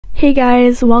Hey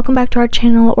guys, welcome back to our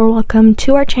channel, or welcome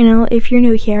to our channel if you're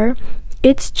new here.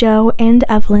 It's Joe and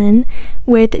Evelyn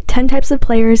with 10 types of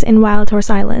players in Wild Horse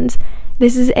Islands.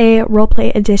 This is a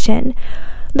roleplay edition.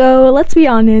 Though, let's be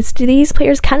honest, these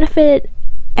players kind of fit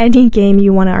any game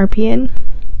you want to RP in.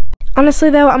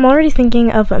 Honestly though, I'm already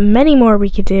thinking of many more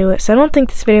we could do, so I don't think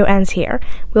this video ends here.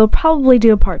 We'll probably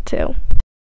do a part 2.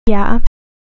 Yeah.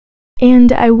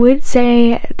 And I would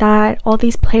say that all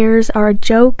these players are a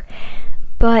joke,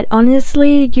 but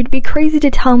honestly, you'd be crazy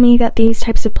to tell me that these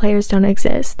types of players don't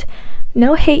exist.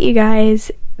 No hate, you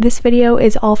guys. This video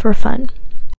is all for fun.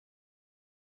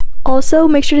 Also,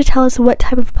 make sure to tell us what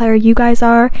type of player you guys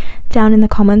are down in the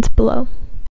comments below.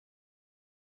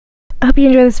 I hope you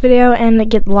enjoy this video and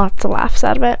get lots of laughs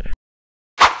out of it.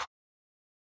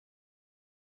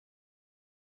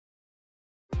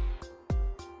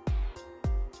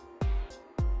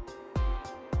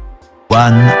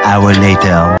 One hour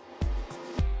later.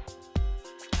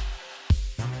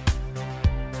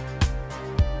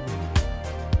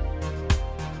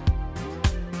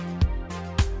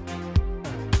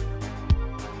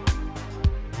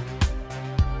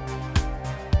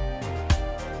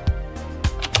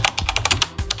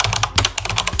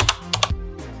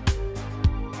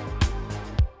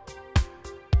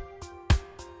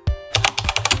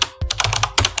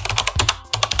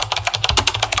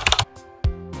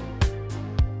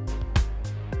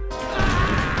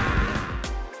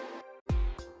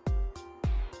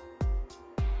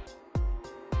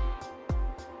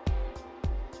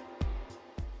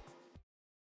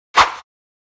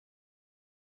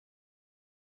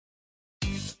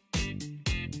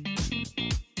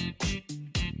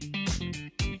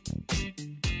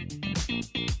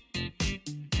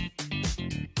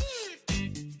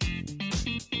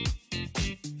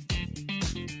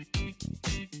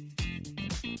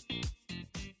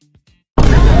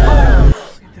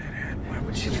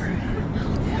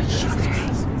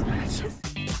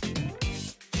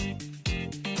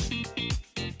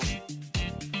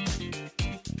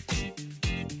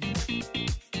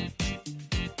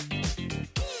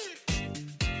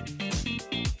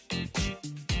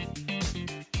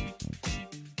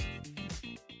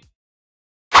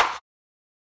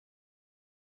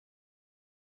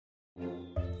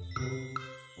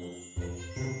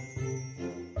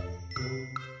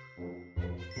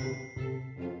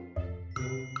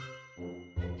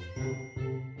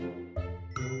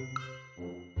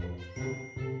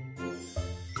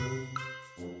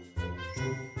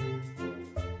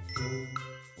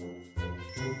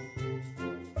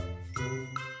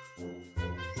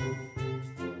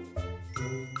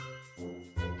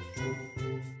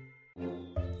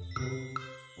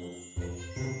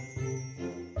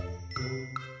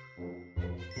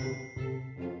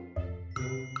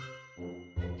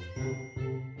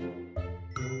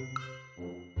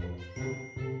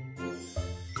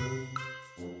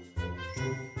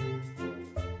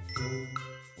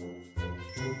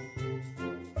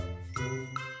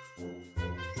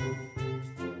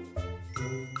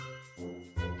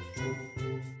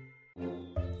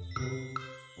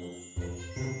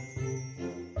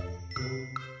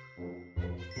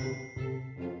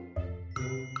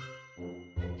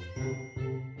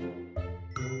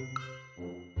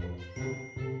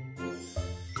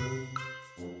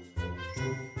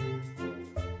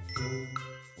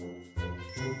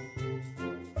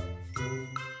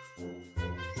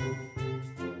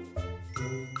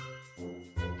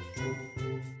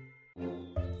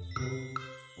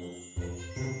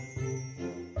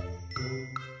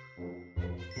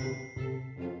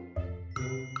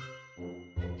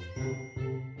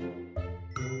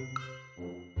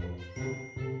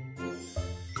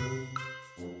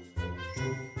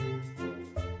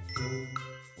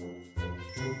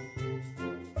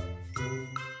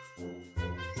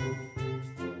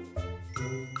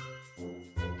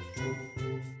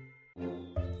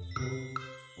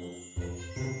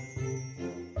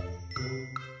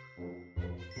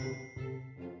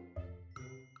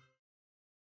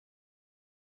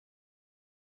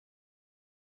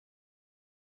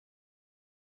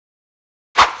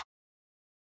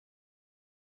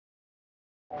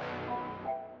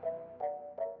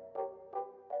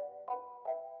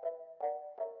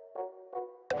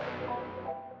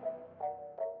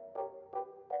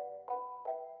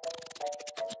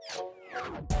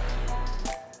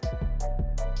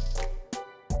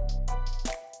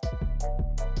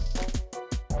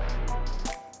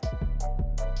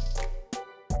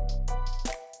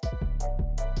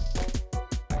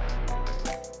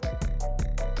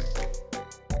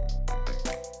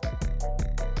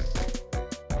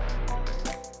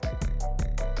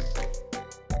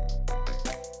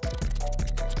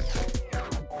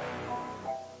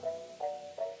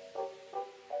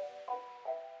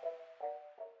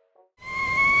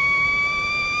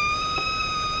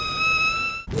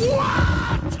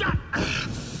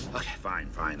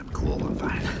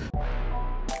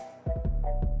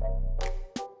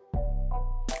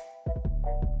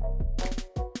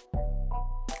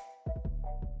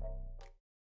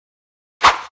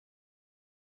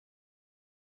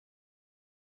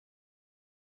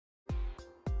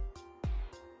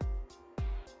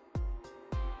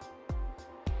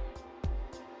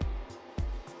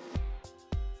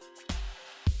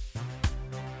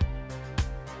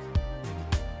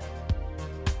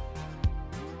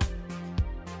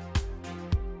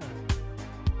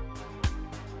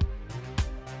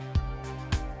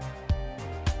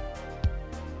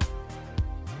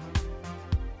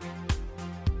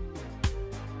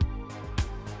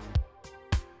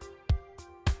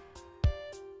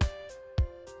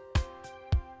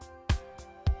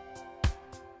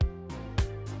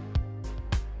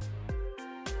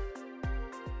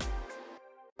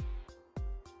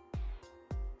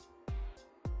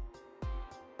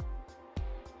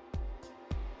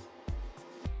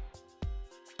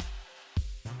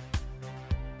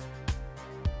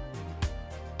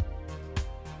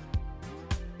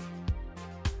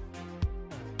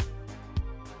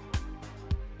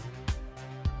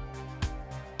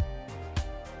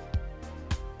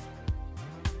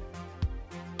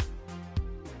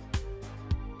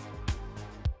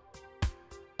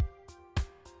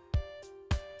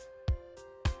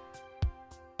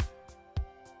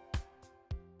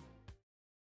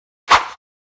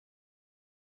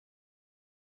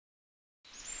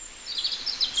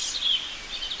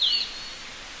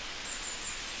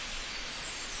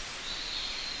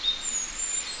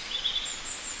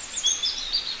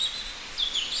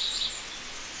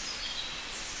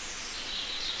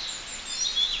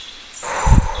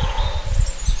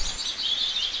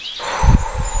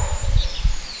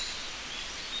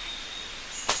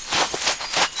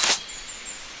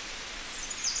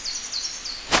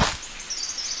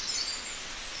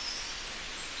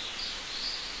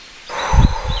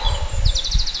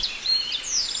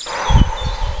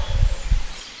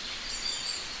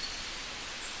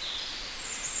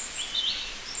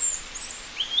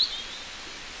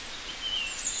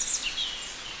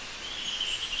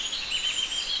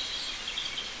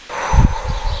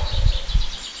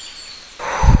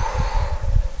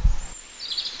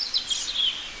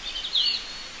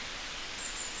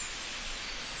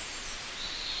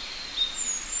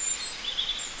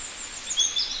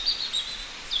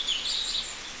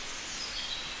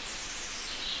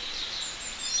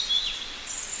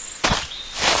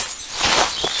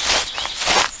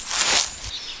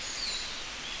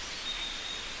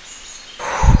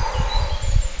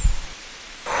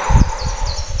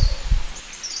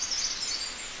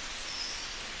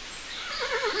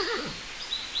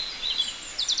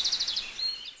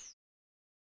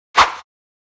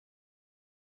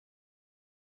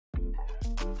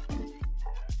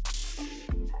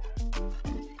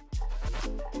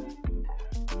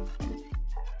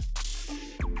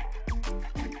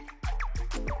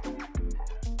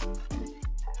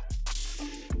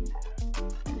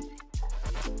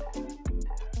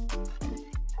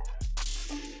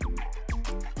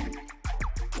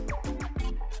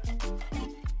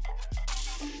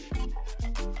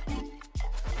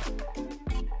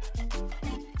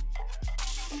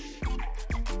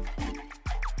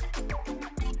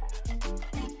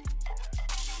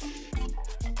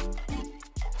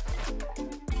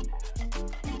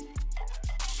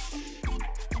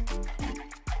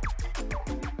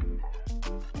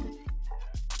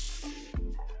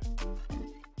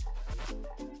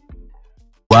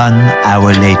 1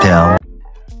 hour later.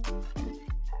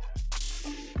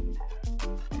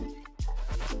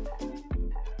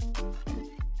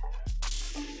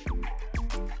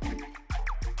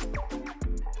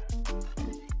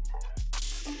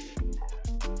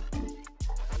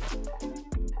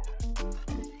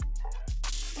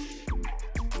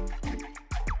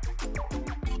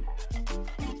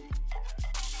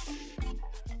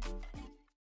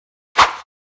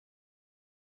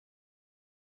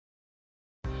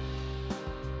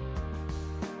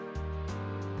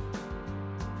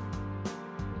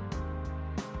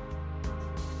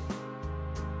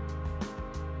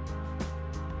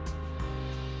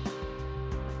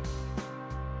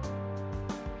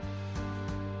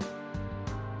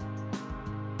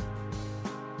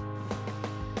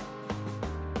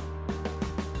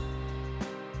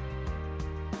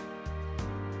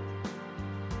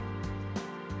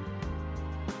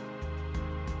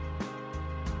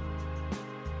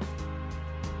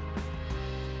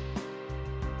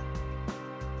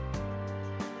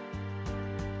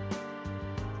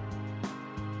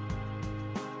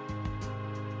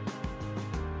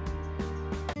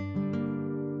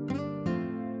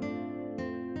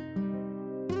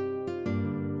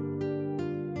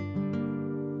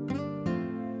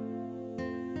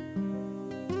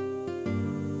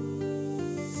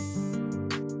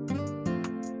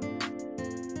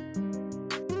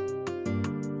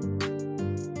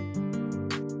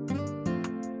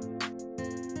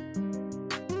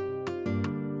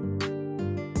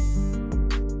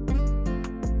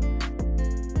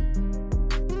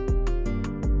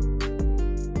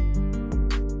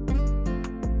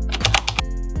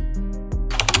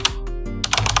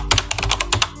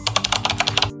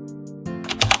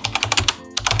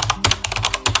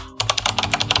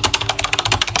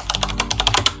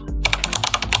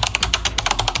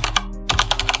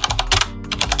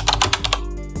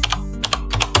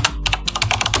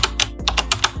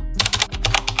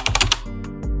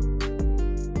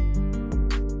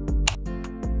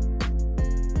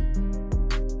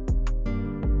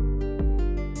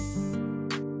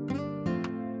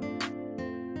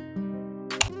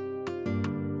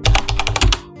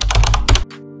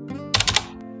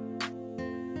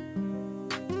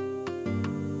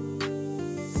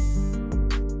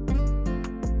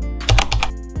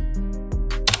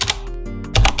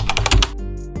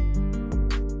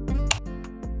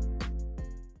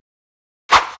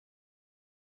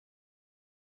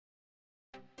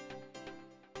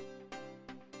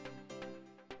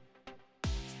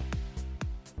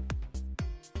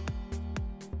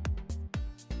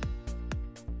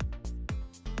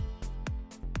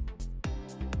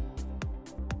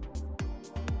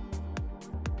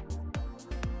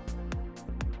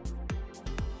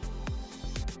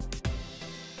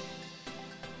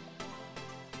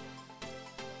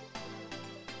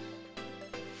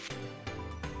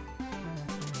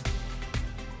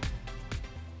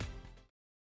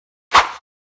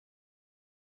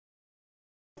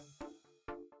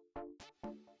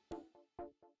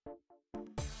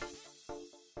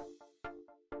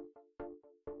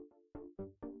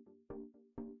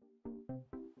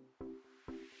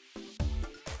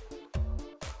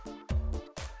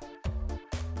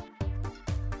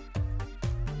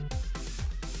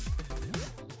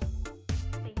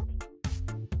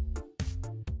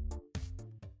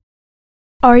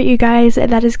 Alright you guys,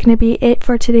 that is going to be it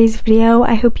for today's video.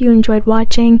 I hope you enjoyed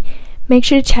watching. Make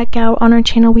sure to check out on our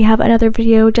channel, we have another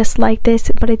video just like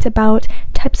this, but it's about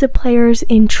types of players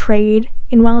in trade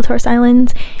in Wild Horse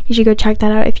Islands. You should go check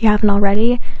that out if you haven't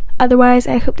already. Otherwise,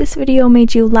 I hope this video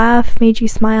made you laugh, made you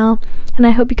smile, and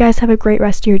I hope you guys have a great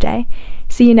rest of your day.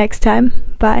 See you next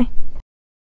time. Bye.